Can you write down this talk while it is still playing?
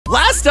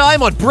Last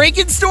time on Break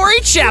In Story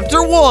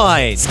Chapter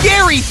 1.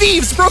 Scary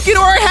thieves broke into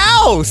our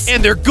house,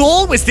 and their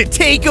goal was to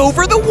take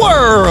over the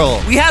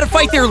world. We had to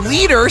fight their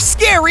leader,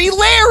 Scary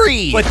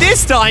Larry. But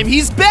this time,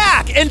 he's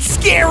back and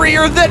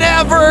scarier than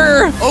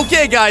ever.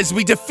 Okay, guys,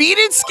 we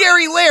defeated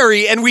Scary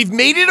Larry, and we've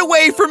made it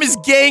away from his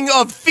gang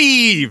of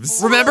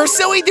thieves. Remember,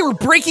 Zoe? They were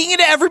breaking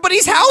into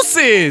everybody's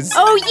houses.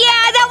 Oh,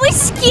 yeah, that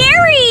was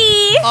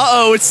scary.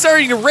 Uh-oh, it's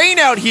starting to rain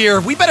out here.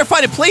 We better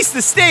find a place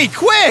to stay,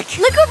 quick.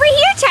 Look over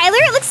here, Tyler.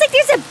 It looks like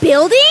there's a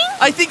building.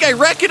 I think I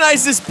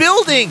recognize this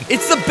building.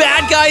 It's the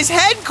bad guys'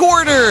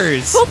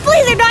 headquarters. Hopefully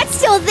they're not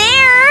still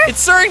there. It's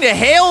starting to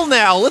hail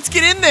now. Let's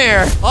get in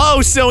there.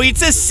 Oh, Snowy,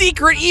 it's a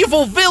secret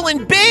evil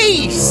villain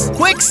base.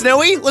 Quick,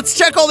 Snowy, let's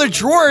check all the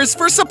drawers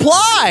for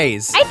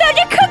supplies. I found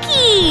a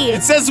cookie.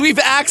 It says we've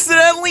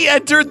accidentally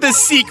entered the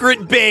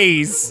secret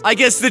base. I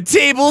guess the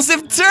tables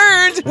have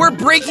turned. We're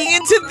breaking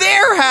into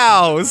their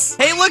house.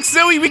 Hey, look,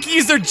 Zoe, we can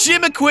use their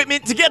gym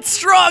equipment to get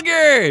stronger.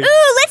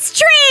 Ooh, let's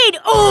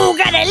trade. Ooh,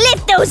 gotta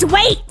lift those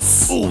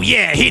weights. Ooh,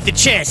 yeah, hit the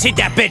chest, hit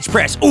that bench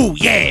press. Ooh,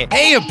 yeah.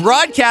 Hey, a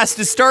broadcast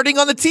is starting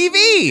on the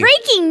TV.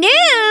 Breaking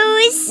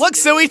news. Look,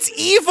 Zoe, it's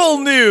evil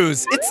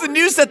news. It's the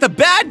news that the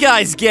bad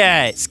guys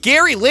get.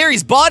 Scary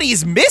Larry's body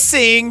is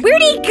missing.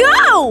 Where'd he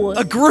go?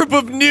 A group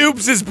of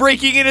noobs is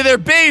breaking into their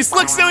base.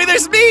 Look, Zoe,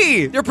 there's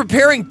me. They're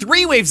preparing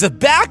 3 waves of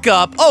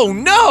backup. Oh,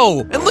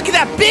 no. And look at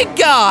that big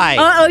guy.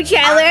 Uh-oh,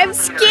 Tyler, I'm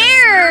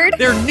scared.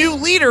 Their new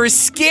leader is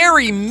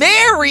Scary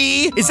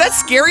Mary. Is that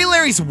Scary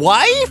Larry's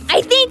wife?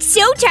 I think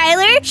so,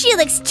 Tyler. She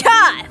looks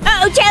tough.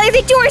 Uh-oh, Tyler,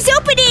 the door's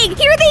opening.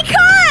 Here they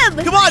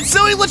come. Come on,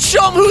 Zoe, let's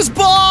show them who's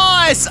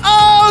boss.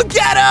 Oh,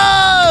 get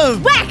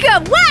him. Whack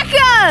him, whack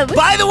him.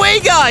 By the way,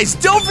 guys,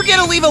 don't forget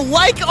to leave a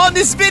like on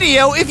this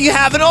video if you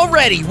haven't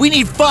already. We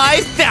need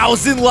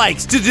 5,000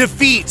 likes to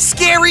defeat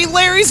Scary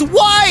Larry's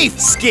wife,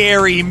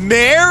 Scary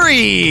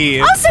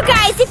Mary. Also,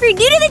 guys, if you're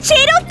new to the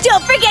channel,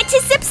 don't forget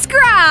to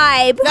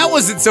subscribe. That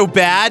wasn't so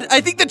bad.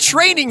 I think the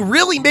training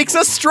really makes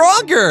us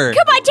stronger.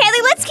 Come on,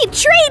 Tyler, let's keep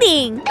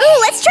training. Ooh,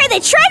 let's try the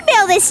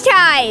treadmill this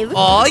time.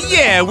 Oh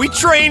yeah, we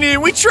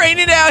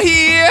training out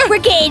here. We're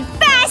getting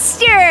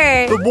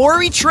faster. The more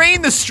we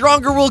train, the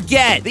stronger we'll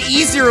get. The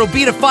easier it'll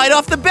be to fight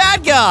off the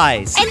bad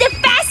guys. And the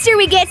faster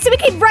we get so we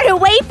can run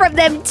away from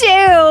them, too.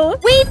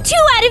 Wave 2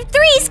 out of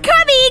 3's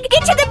coming.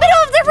 Get to the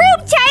middle of the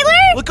room,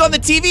 Tyler. Look on the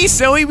TV,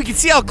 Zoe. We can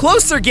see how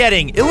close they're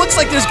getting. It looks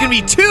like there's gonna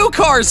be 2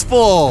 cars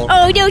full.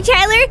 Oh, no,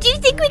 Tyler. Do you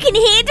think we can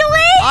handle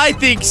it? I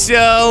think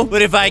so.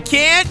 But if I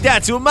can't,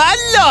 that's what my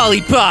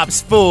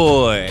lollipop's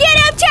for. Get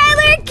him,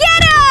 Tyler.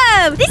 Get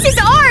him. This is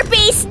our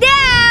base now.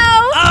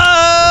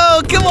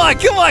 Oh, come on,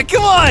 come on,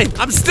 come on.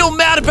 I'm still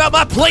mad about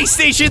my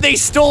PlayStation they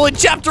stole in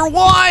Chapter 1.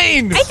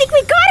 I think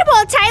we got them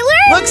all,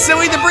 Tyler. Look,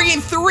 Zoe, they're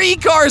bringing 3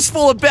 cars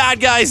full of bad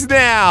guys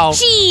now.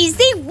 Jeez,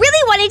 they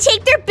really want to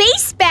take their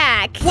base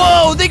back.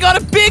 Whoa, they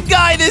got a big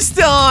guy this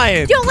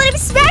time. Don't let him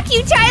smack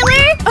you,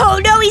 Tyler.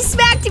 Oh, no, he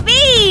smacked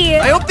me.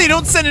 I hope they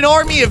don't send an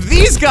army of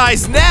these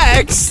guys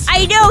next.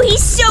 I know,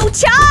 he's so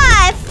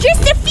tough.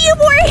 Just a few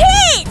more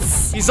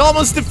hits. He's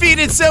almost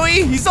defeated,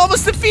 Zoe. He's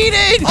almost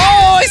defeated.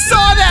 Oh, I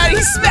saw that.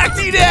 He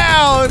smacked you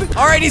down.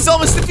 All right, he's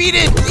almost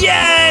defeated.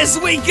 Yes,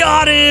 we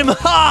got him.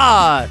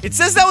 Ha! It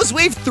says that was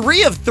wave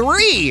 3 of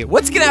 3.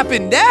 What's gonna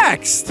happen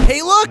next?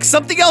 Hey, look,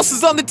 something else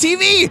is on the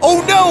TV.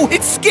 Oh no,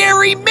 it's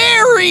Scary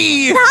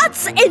Mary.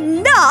 That's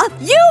enough.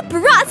 You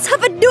brats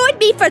have annoyed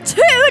me for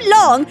too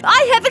long.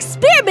 I have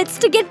experiments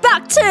to get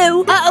back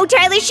to. Uh-oh,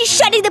 Tyler, she's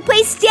shutting the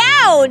place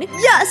down.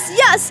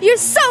 Yes, you're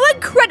so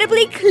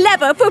incredibly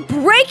clever for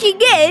breaking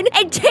in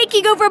and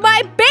taking over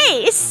my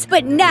base.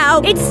 But now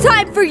it's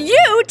time for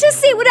you to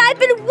see what I've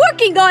been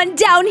working on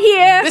down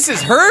here. This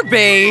is her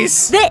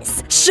base.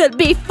 This should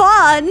be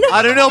fun.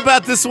 I don't know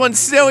about this one,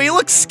 Zoe. It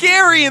looks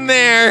scary in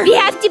there. We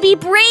have to be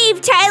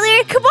brave,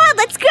 Tyler. Come on,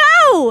 let's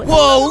go.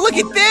 Whoa, look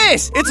at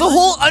this. It's a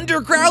whole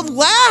underground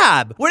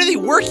lab. What are they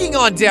working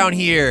on down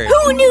here?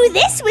 Who knew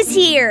this was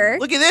here?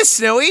 Look at this,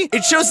 Snowy.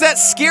 It shows that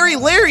Scary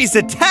Larry's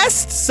a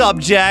test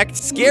subject.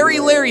 Scary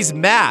Larry's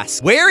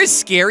mask. Where is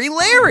Scary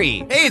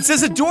Larry? Hey, it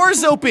says a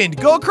door's opened.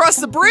 Go across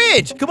the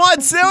bridge. Come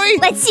on, Snowy.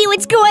 Let's see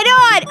what's going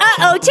on.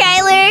 Uh-oh,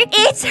 Tyler.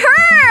 It's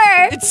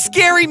her. It's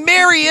Scary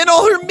Mary and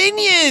all her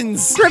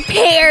minions.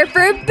 Prepare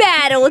for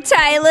battle,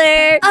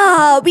 Tyler.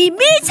 Ah, we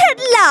meet at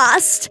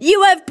last.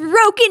 You have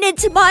broken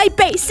into my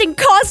base and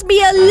caused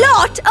me a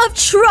lot of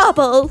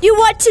trouble. You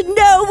want to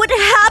know what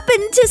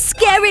happened to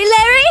Scary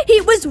Larry?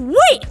 He was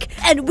weak,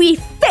 and we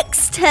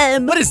fixed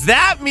him. What does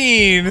that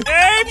mean?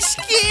 I'm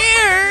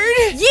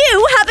scared.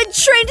 You haven't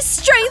trained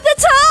strength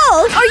at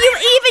all. Are you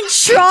even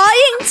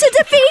trying to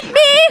defeat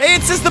me? Hey,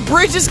 it says the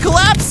bridge is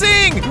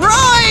collapsing.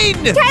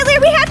 Run! Tyler,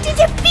 we have to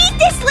defeat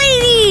this lady.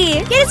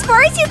 tiny! Get as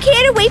far as you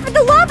can away from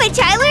the lava,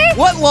 Tyler!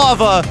 What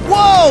lava?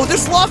 Whoa,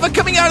 there's lava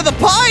coming out of the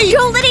pipe!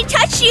 Don't let it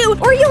touch you,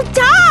 or you'll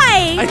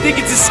die! I think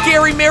it's a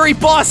Scary Mary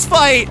boss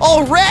fight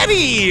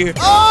already!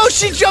 Oh,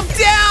 she jumped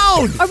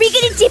down! Are we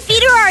gonna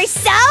defeat her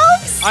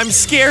ourselves? I'm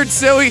scared,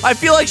 Zoe. I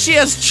feel like she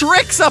has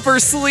tricks up her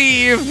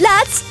sleeve.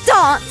 Let's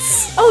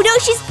dance! Oh no,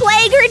 she's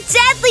playing her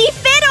deadly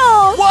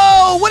fiddle!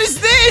 Whoa, what is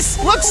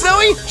this? Look,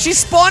 Zoe, she's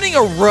spawning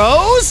a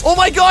rose? Oh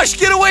my gosh,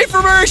 get away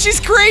from her! She's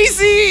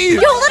crazy!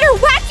 Don't let her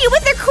whack you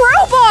with her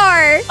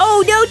crowbar!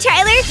 Oh no,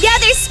 Tyler! Yeah,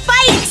 there's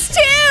spikes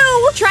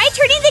too! Try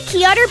turning the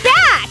key on her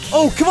back!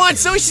 Oh, come on,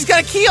 Zoe, she's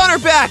got a key on her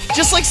back,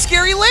 just like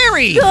Scary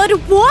Larry!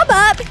 Good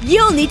warm-up!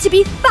 You'll need to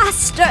be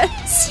faster,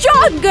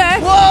 stronger!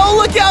 Whoa,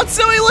 look out,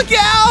 Zoe, look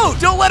out!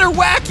 Don't let her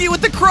whack you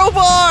with the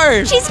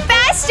crowbar! She's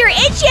faster,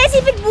 and she has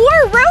even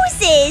more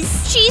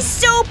roses! She's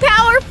so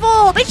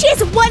powerful, but she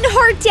has one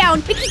heart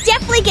down. We can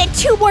definitely get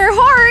 2 more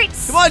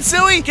hearts! Come on,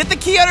 Zoe, get the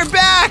key on her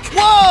back!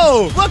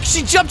 Whoa, look,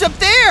 she jumped up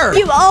there!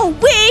 You all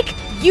weak!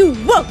 You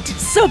won't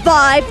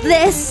survive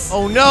this!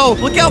 Oh no,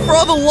 look out for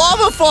all the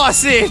lava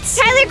faucets!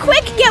 Tyler,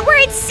 quick, get where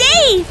it's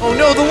safe! Oh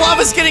no, the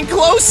lava's getting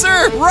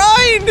closer!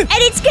 Run! And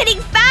it's getting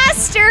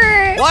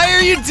faster! Why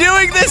are you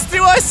doing this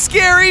to us,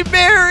 Scary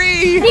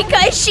Mary?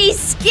 Because she's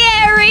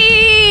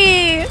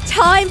scary!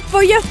 Time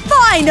for your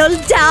final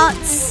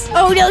dance!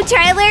 Oh no,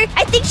 Tyler,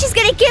 I think she's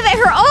gonna give it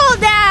her all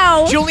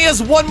now! She only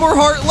has 1 more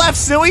heart left,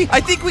 Zoe.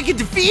 I think we can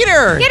defeat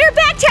her! Get her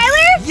back,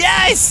 Tyler!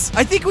 Yes!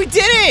 I think we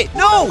did it!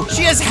 No,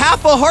 she has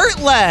half a heart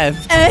left!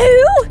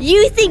 Oh?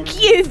 You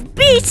think you've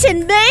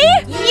beaten me?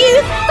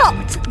 You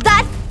thought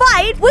that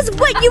fight was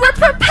what you were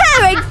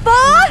preparing for?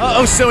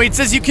 Uh-oh, Zoe, it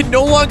says you can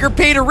no longer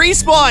pay to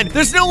respawn!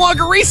 There's no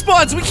longer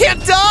respawns! We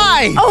can't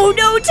die! Oh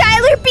no,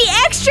 Tyler, be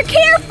extra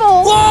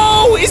careful!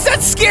 Whoa! Is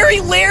that Scary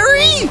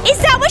Larry? Is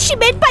that what she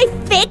meant by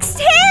fixed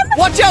him?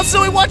 Watch out,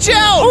 Zoe, watch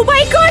out! Oh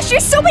my gosh,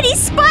 there's so many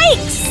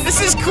spikes!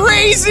 This is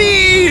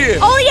crazy!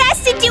 All he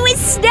has to do is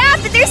snap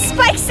and there's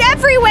spikes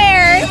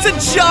everywhere! It's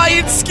a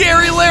giant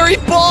Scary Larry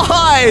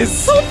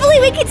boss! Hopefully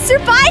we can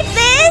survive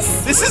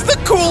this! This is the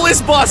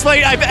coolest boss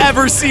fight I've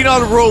ever seen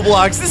on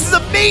Roblox. This is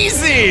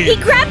amazing! He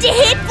grabbed a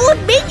handful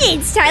of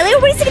minions, Tyler.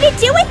 What is he gonna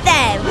do with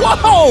them?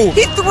 Whoa!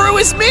 He threw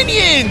his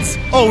minions!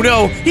 Oh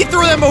no, he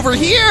threw them over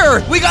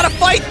here! We gotta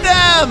fight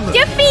them!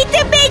 Defeat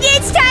the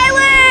minions,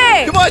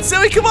 Tyler! Come on,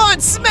 Zoe, come on!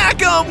 Smack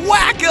them!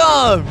 Whack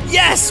them!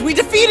 Yes, we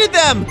defeated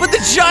them! But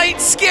the giant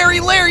Scary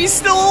Larry's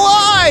still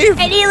alive!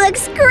 And he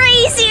looks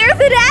crazier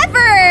than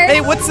ever!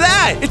 Hey, what's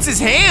that? It's his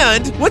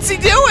hand! What's he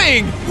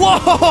doing?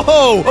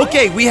 Whoa!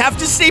 Okay, we have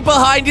to stay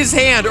behind his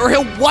hand or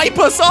he'll wipe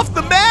us off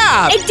the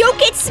map! And don't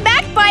get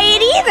smacked by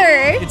it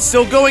either! It's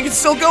still going, it's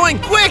still going!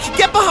 Quick,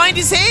 get behind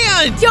his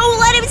hand! Don't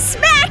let him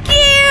smack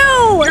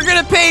you! You're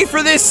gonna pay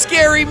for this,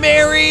 Scary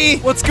Mary!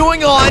 What's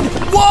going on?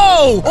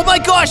 Whoa! Oh my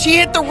gosh, he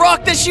hit the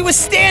rock that she was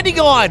standing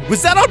on!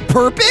 Was that on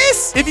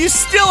purpose? If you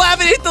still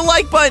haven't hit the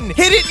like button,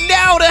 hit it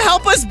now to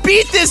help us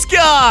beat this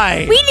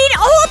guy! We need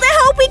all the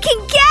help we can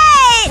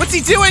get! What's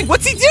he doing?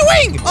 What's he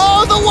doing?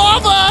 Oh, the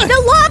lava!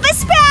 The lava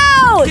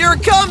spout! Here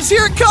it comes!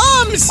 Here it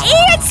comes!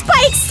 And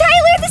spikes,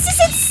 Tyler! This is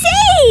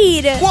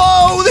insane!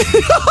 Whoa!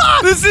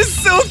 This is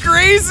so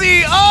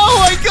crazy! Oh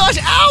my gosh!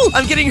 Ow!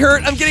 I'm getting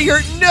hurt! I'm getting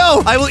hurt!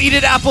 No! I will eat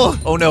an apple!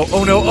 Oh no!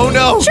 Oh no! Oh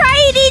no!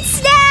 Try and eat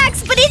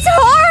snacks, but it's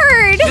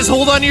hard! Just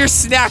hold on to your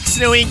snack,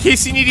 Snowy, in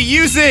case you need to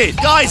use it!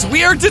 Guys,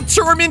 we are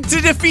determined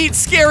to defeat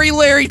Scary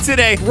Larry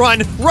today!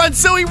 Run! Run,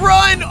 Zoe,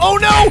 run! Oh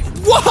no!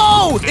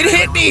 Whoa! It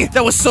hit me!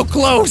 That was so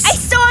close! I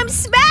saw him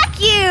smack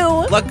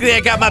you! Luckily, I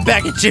got my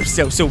bag of chips,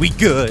 though, so we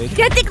good.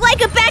 Nothing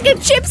like a bag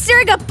of chips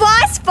during a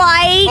boss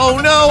fight! Oh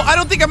no! I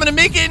don't think I'm gonna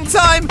make it in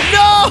time!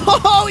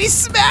 No! He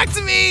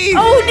smacked me!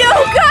 Oh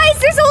no, guys!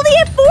 There's only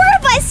 4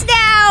 of us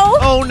now!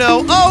 Oh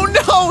no! Oh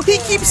no! He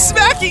keeps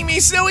smacking me,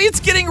 Zoe! It's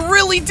getting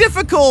really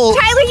difficult!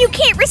 Tyler, you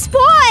can't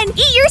respawn!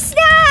 Eat your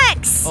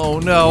snacks! Oh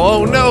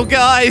no,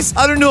 guys!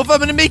 I don't know if I'm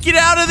gonna make it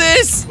out of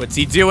this! What's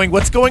he doing?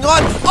 What's going on?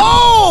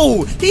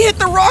 Oh! He hit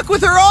the rock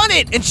with her on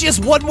it, and she has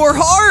 1 more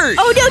heart!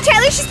 Oh no,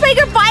 Tyler, she's playing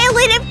her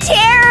violin of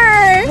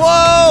terror!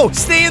 Whoa!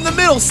 Stay in the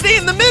middle! Stay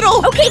in the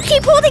middle! Okay,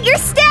 keep holding your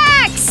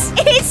stacks!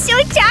 It's so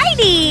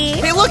tiny!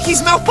 Hey, look!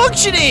 He's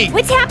malfunctioning!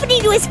 What's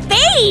happening to his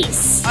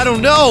face? I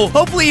don't know.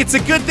 Hopefully it's a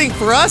good thing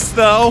for us,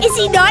 though. Is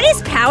he not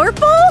as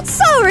powerful?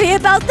 Sorry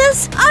about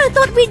this. I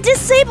thought we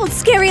disabled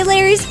Scary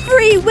Larry's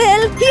free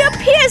will. He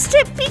appears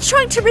to be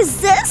trying to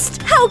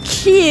resist. How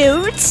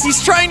cute.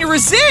 He's trying to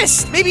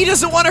resist. Maybe he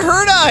doesn't want to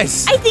hurt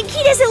us. I think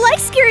he doesn't like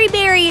Scary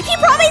Mary. He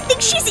probably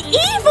thinks she's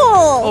evil.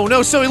 Oh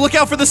no, Zoe, look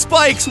out for the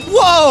spikes.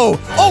 Whoa!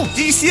 Oh,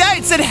 did you see that?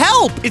 It said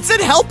help. It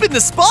said help in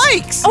the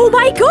spikes. Oh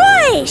my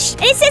gosh.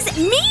 And it says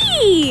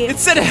me. It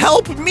said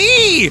help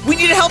me. We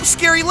need to help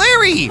Scary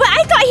Larry. But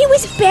I thought he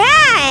was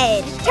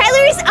bad.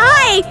 Tyler's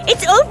eye.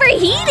 It's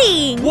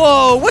overheating.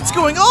 Whoa, what's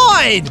going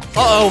on?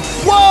 Uh-oh.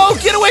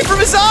 Whoa, get away from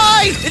his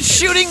eye. It's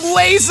shooting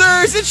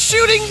lasers. It's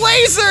shooting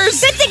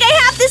lasers. Good thing I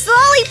have this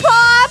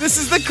lollipop. This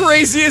is the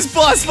craziest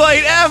boss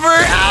fight ever.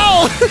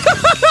 Ow.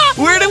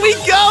 Where do we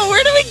go?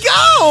 Where do we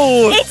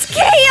go? It's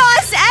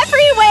chaos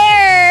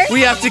everywhere.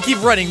 We have to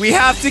keep running. We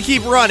have to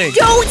keep running.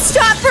 Don't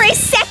stop for a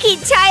second,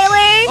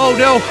 Tyler. Oh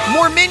no,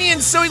 more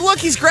minions. Zoe, look,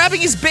 he's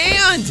grabbing his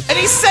band and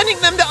he's sending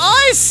them to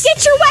us.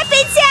 Get your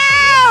weapons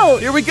out.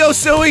 Here we go,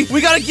 Zoe. We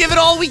gotta give it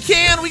all we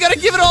can. We gotta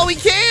give it all we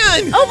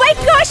can. Oh my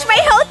gosh, my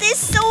health is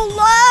so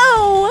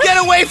low. Get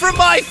away from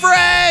my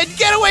friend.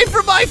 Get away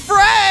from my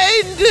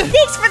friend.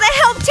 Thanks for the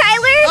help,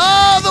 Tyler.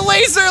 Oh, the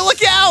laser.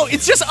 Look out.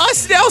 It's just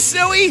us now,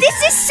 Zoe.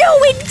 This is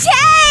so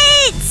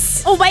intense.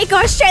 Oh my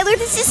gosh, Tyler,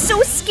 this is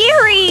so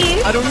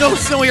scary. I don't know,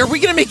 Zoe. Are we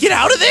gonna make it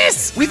out of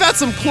this? We've had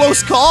some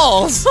close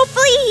calls.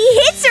 Hopefully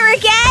he hits her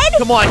again.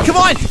 Come on, come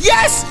on.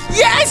 Yes,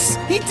 yes,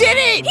 he did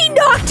it. He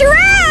knocked her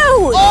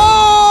out.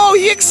 Oh,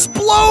 he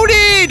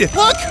exploded.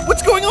 Look,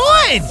 what's going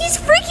on? He's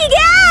freaking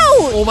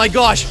out. Oh my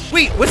gosh.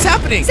 Wait, what's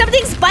happening?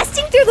 Something's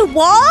busting through the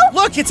wall.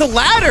 Look, it's a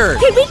ladder.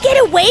 Can we get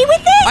away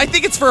with it? I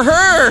think it's for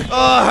her.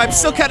 I'm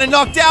still kind of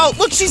knocked out.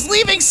 Look, she's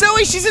leaving,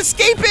 Zoe. She's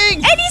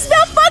escaping. And he's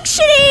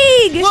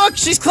malfunctioning. Look,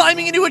 she's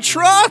climbing into a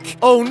truck.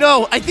 Oh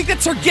no, I think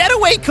that's her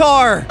getaway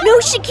car. No,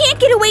 she can't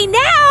get away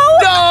now.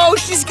 No,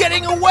 she's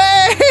getting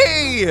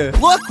away.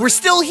 Look, we're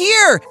still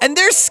here. And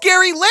there's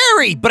Scary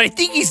Larry, but I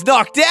think he's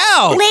knocked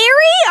out.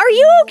 Larry, are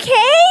you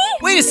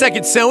okay? Wait a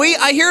second, Zoe.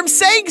 I hear him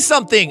saying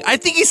something. I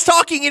think he's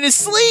talking in his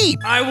sleep.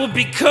 I will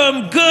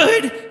become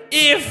good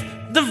if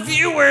the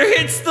viewer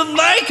hits the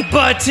like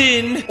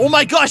button. Oh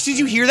my gosh, did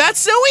you hear that,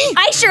 Zoe?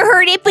 I sure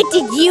heard it, but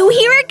did you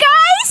hear it,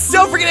 guys?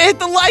 Don't forget to hit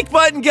the like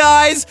button,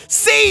 guys.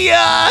 See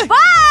ya.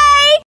 Bye.